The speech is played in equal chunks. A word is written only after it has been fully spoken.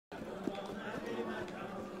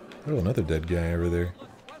Oh, another dead guy over there.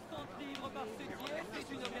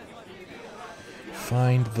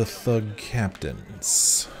 Find the thug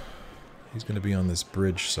captains. He's going to be on this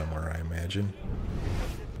bridge somewhere, I imagine.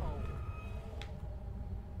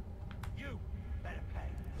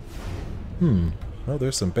 Well,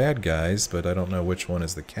 there's some bad guys, but I don't know which one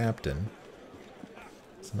is the captain.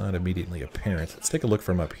 It's not immediately apparent. Let's take a look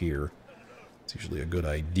from up here. It's usually a good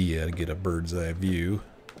idea to get a bird's eye view.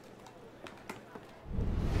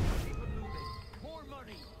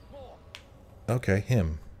 Okay,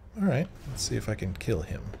 him. Alright, let's see if I can kill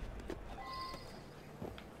him.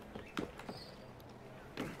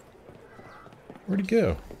 Where'd he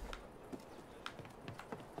go?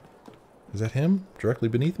 Is that him? Directly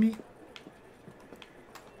beneath me?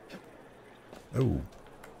 Oh.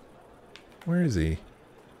 Where is he?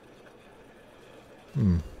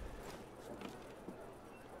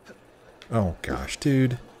 Oh gosh,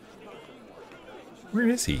 dude. Where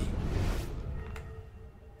is he?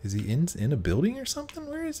 Is he in a building or something?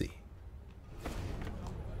 Where is he?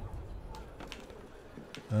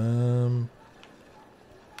 How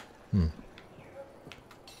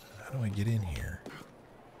do I get in here?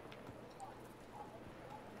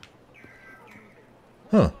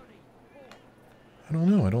 Huh. I don't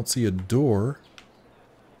know. I don't see a door.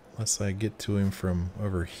 Unless I get to him from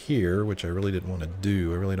over here, which I really didn't want to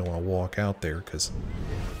do. I really don't want to walk out there because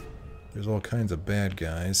there's all kinds of bad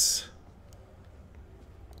guys.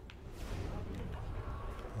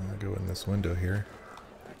 I'm going to go in this window here.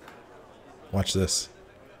 Watch this.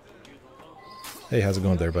 Hey, how's it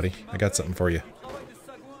going there, buddy? I got something for you.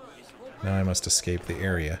 Now I must escape the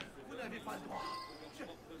area.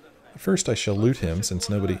 First I shall loot him since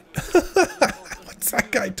nobody... What's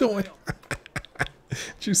that guy doing?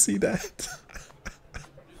 Did you see that?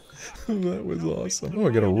 That was awesome. Oh,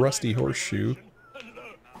 I got a rusty horseshoe.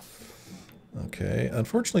 Okay,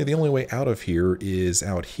 unfortunately the only way out of here is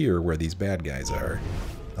out here where these bad guys are.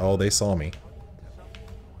 Oh, they saw me.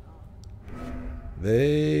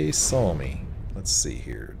 They saw me. Let's see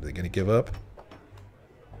here. Are they gonna give up?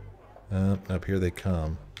 Up here they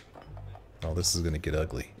come. Oh, this is gonna get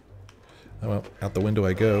ugly. Oh well, out the window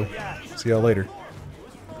I go. See y'all later.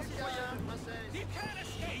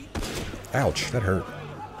 Ouch, that hurt.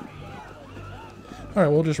 Alright,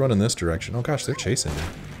 we'll just run in this direction. Oh gosh, they're chasing me.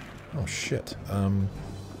 Oh shit. Oh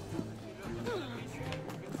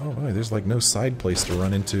boy, there's like no side place to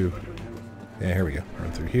run into. Yeah, here we go.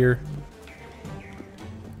 Run through here.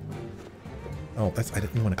 Oh, I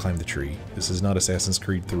didn't want to climb the tree. This is not Assassin's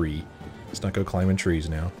Creed 3. Let's not go climbing trees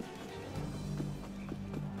now.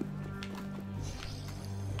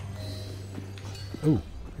 Oh,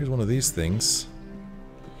 here's one of these things.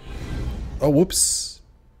 Oh, whoops.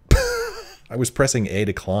 I was pressing A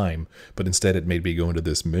to climb, but instead it made me go into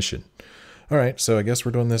this mission. Alright, so I guess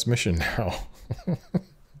we're doing this mission now.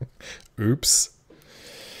 Oops.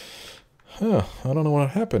 Huh, I don't know what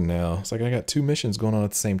happened now. It's like I got two missions going on at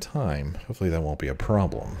the same time. Hopefully that won't be a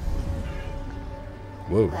problem.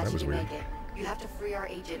 Whoa, that was weird. You have to free our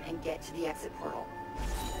agent and get to the exit portal.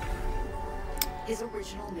 His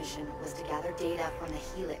original mission was to gather data from the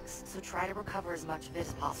Helix, so try to recover as much of it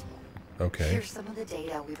as possible. Okay. Here's some of the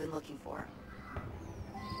data we've been looking for.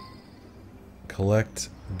 Collect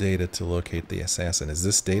data to locate the assassin. Is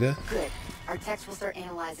this data? Good. Our techs will start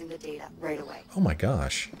analyzing the data right away. Oh my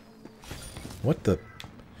gosh. What the...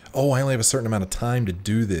 Oh, I only have a certain amount of time to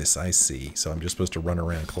do this. I see. So I'm just supposed to run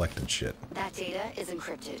around collecting shit. That data is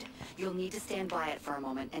encrypted. You'll need to stand by it for a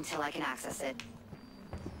moment until I can access it.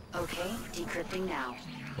 Okay, decrypting now.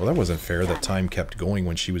 Well, that wasn't fair. That time kept going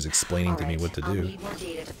when she was explaining to me what to do. I'll need more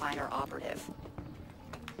data to find our operative.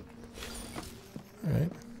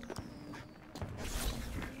 Alright.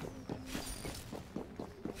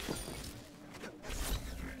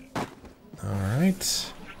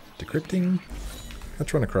 Alright. Decrypting.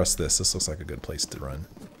 Let's run across this. This looks like a good place to run.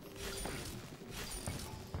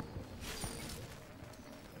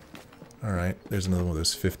 Alright, there's another one of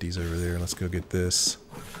those 50s over there. Let's go get this.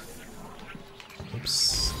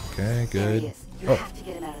 Oops. Okay, good. You have to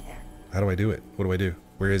get him out of there. How do I do it? What do I do?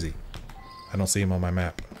 Where is he? I don't see him on my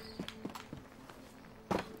map.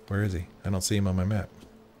 Where is he? I don't see him on my map.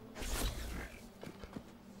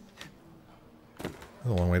 That's a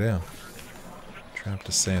long way down. Trapped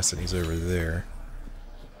assassin, he's over there.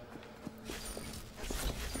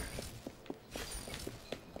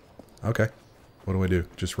 Okay. What do I do?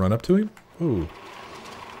 Just run up to him? Ooh.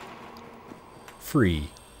 Free.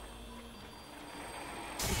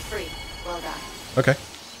 It's free. Well done. Okay.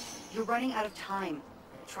 You're running out of time.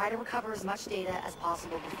 Try to recover as much data as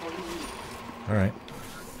possible before you leave. Alright.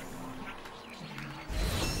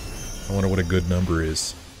 I wonder what a good number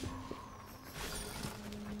is.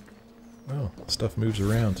 know. Stuff moves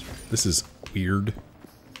around. This is weird.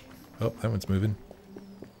 Oh, that one's moving.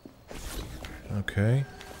 Okay.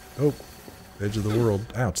 Oh, edge of the world.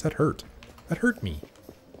 Ouch, that hurt. That hurt me.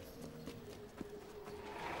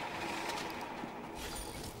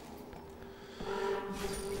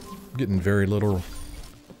 I'm getting very little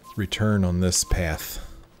return on this path.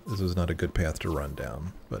 This is not a good path to run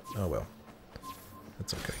down, but oh well.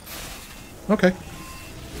 That's okay. Okay.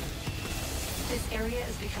 This area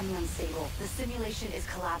is becoming unstable. The simulation is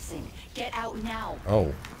collapsing. Get out now.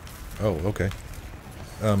 Oh. Oh, okay.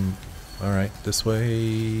 Alright, this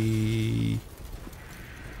way.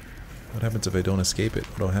 What happens if I don't escape it?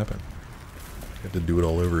 What'll happen? I have to do it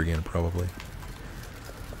all over again, probably.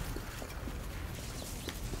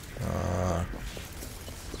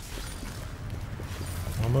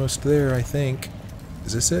 Almost there, I think.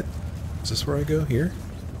 Is this it? Is this where I go? Here?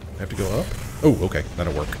 I have to go up? Oh, okay.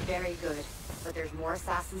 That'll work. Very good. But there's more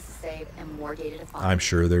assassins to save and more data to find. I'm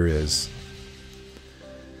sure there is.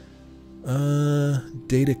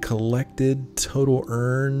 Data collected, total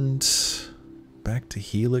earned. Back to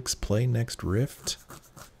Helix, play next Rift.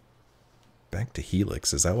 Back to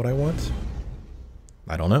Helix, is that what I want?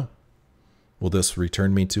 I don't know. Will this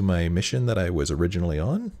return me to my mission that I was originally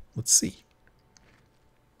on? Let's see.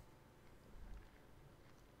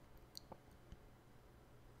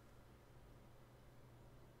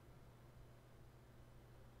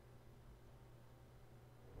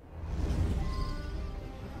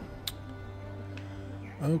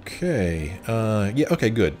 Okay, yeah,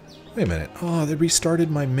 okay, good. Wait a minute. Oh, they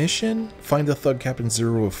restarted my mission? Find the Thug Captain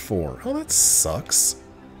 0 of 4. Oh, that sucks.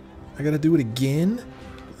 I gotta do it again?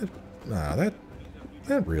 That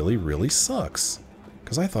really, really sucks.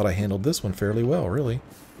 Because I thought I handled this one fairly well, really.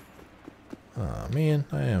 Oh, man,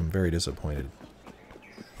 I am very disappointed.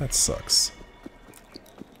 That sucks.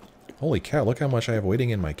 Holy cow, look how much I have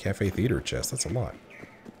waiting in my Cafe Theater chest. That's a lot.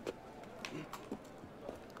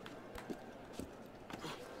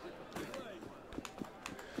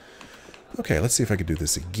 Okay, let's see if I can do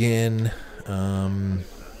this again. I'm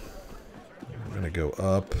gonna go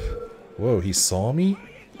up. Whoa, he saw me?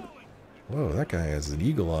 Whoa, that guy has an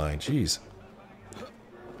eagle eye. Jeez.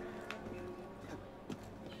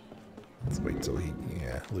 Let's wait till he,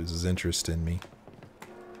 loses interest in me.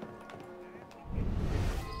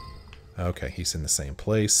 Okay, he's in the same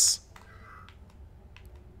place.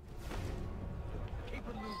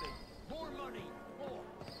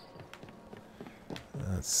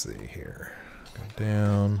 Let's see here. Go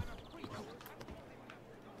down.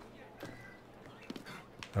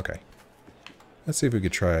 Okay. Let's see if we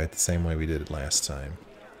could try it the same way we did it last time.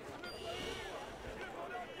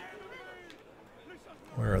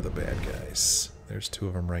 Where are the bad guys? There's two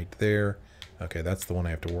of them right there. Okay, that's the one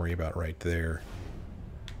I have to worry about right there.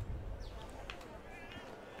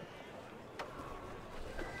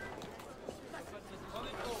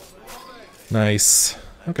 Nice.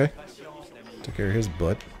 Okay. Took care of his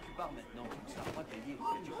butt.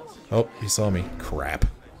 Oh, he saw me. Crap.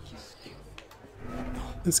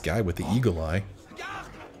 This guy with the eagle eye.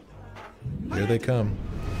 Here they come.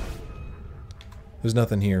 There's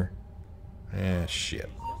nothing here. Eh,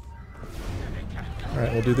 shit.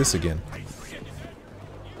 Alright, we'll do this again.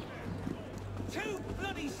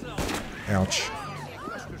 Ouch.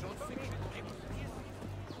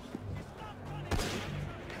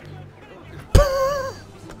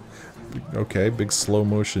 Okay, big slow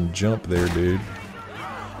motion jump there, dude.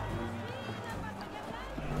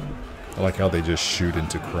 I like how they just shoot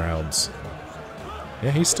into crowds.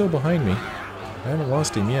 Yeah, he's still behind me. I haven't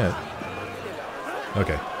lost him yet.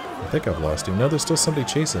 Okay, I think I've lost him. No, there's still somebody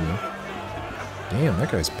chasing me. Damn,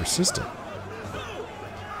 that guy's persistent.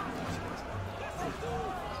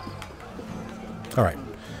 Alright,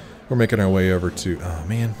 we're making our way over to... Oh,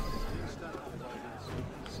 man.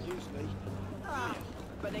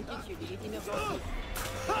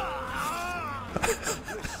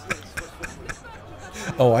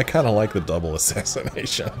 Oh, I kind of like the double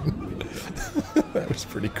assassination. That was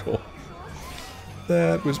pretty cool.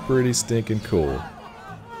 That was pretty stinking cool.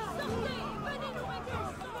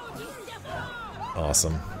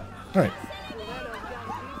 Awesome. Alright.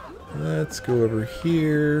 Let's go over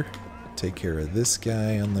here. Take care of this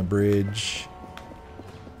guy on the bridge.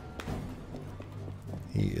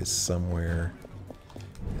 He is somewhere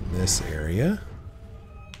in this area.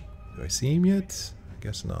 Do I see him yet? I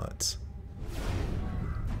guess not.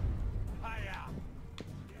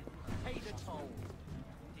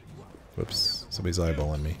 Whoops, somebody's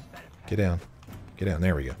eyeballing me. Get down. Get down.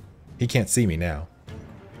 There we go. He can't see me now.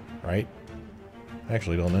 Right? I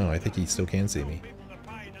actually don't know. I think he still can see me.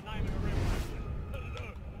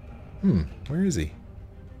 Where is he?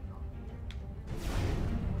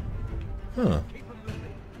 Huh.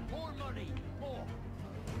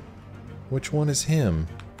 Which one is him?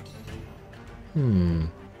 Why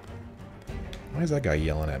is that guy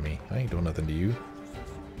yelling at me? I ain't doing nothing to you.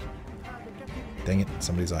 Dang it,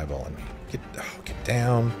 somebody's eyeballing me. Get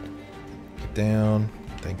down. Get down.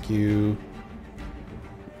 Thank you.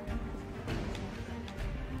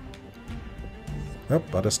 Nope,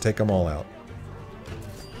 I'll just take them all out.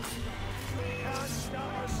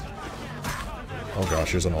 Oh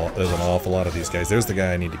gosh, there's an awful lot of these guys. There's the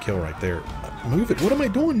guy I need to kill right there. Move it. What am I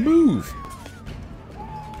doing? Move!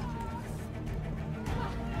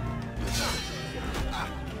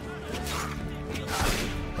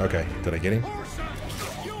 Okay, did I get him?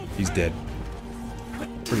 He's dead.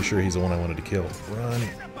 Pretty sure he's the one I wanted to kill. Run.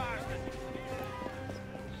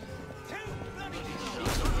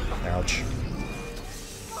 Ouch.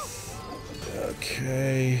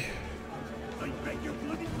 Okay.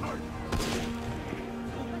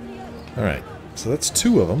 Alright, so that's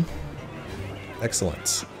 2 of them.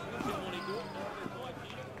 Excellent.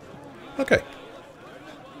 Okay.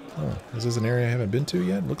 Oh, is this an area I haven't been to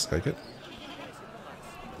yet? Looks like it.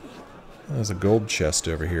 There's a gold chest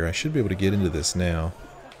over here. I should be able to get into this now.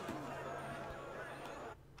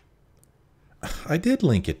 I did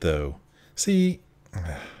link it, though. See,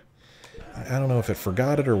 I don't know if it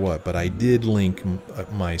forgot it or what, but I did link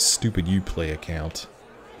my stupid Uplay account.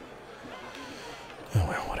 Oh,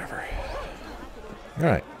 well, whatever.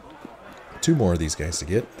 Alright. 2 more of these guys to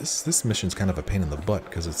get. This mission's kind of a pain in the butt,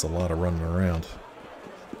 because it's a lot of running around.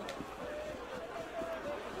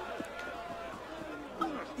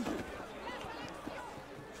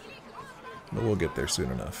 But we'll get there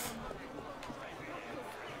soon enough.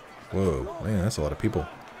 Whoa, man, that's a lot of people.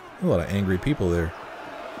 A lot of angry people there.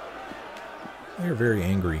 They're very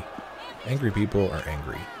angry. Angry people are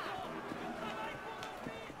angry.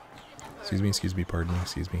 Excuse me, pardon me,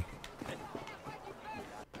 excuse me.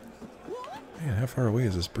 Man, how far away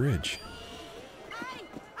is this bridge?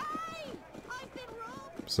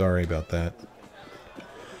 Sorry about that.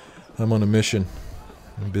 I'm on a mission.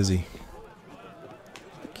 I'm busy.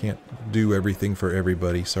 Can't do everything for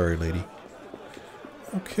everybody. Sorry, lady.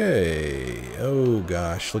 Okay. Oh,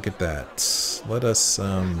 gosh. Look at that. Let us,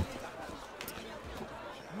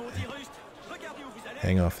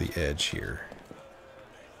 hang off the edge here.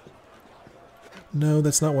 No,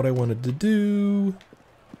 that's not what I wanted to do.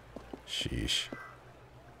 Sheesh.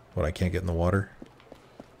 What, I can't get in the water?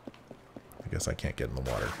 I guess I can't get in the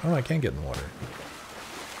water. Oh, I can get in the water.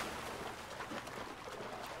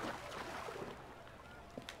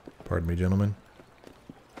 Pardon me, gentlemen.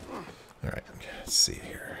 Alright, let's see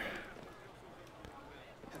here.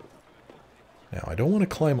 Now, I don't want to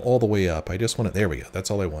climb all the way up. I just want to... There we go.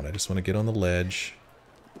 That's all I want. I just want to get on the ledge.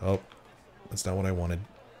 Oh, that's not what I wanted.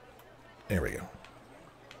 There we go.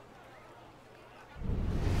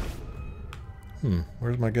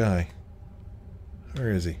 Where's my guy? Where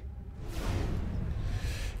is he?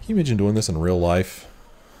 Can you imagine doing this in real life?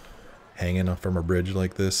 Hanging off from a bridge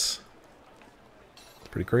like this? It's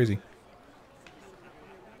pretty crazy.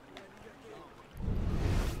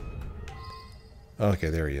 Okay,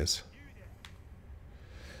 there he is.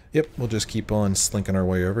 Yep, we'll just keep on slinking our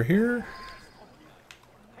way over here.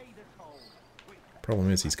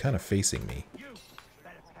 Problem is, he's kind of facing me.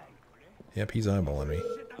 Yep, he's eyeballing me.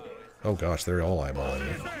 Oh gosh, they're all eyeballing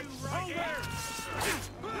me.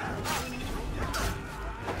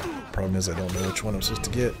 Problem is, I don't know which one I'm supposed to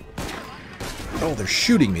get. Oh, they're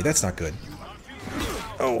shooting me. That's not good.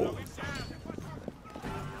 Oh.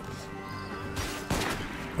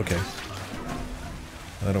 Okay.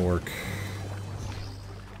 That'll work.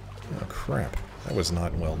 Oh, crap. That was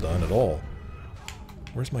not well done at all.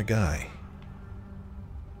 Where's my guy?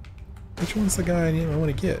 Which one's the guy I want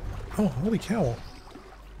to get? Oh, holy cow.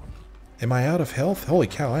 Am I out of health? Holy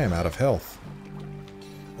cow, I am out of health.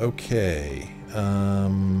 Okay.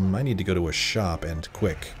 I need to go to a shop and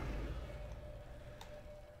quick.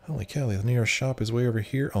 Holy cow, the nearest shop is way over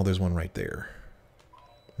here. Oh, there's one right there.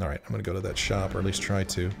 Alright, I'm going to go to that shop, or at least try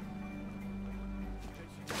to.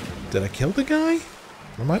 Did I kill the guy?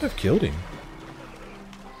 I might have killed him.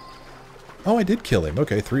 Oh, I did kill him.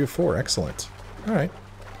 Okay, 3 of 4. Excellent. Alright.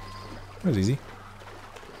 That was easy.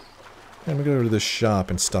 I'm going to go to this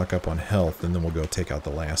shop and stock up on health, and then we'll go take out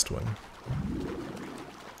the last one.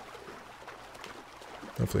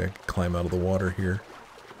 Hopefully I can climb out of the water here.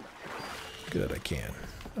 Good, I can.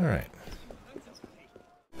 Alright.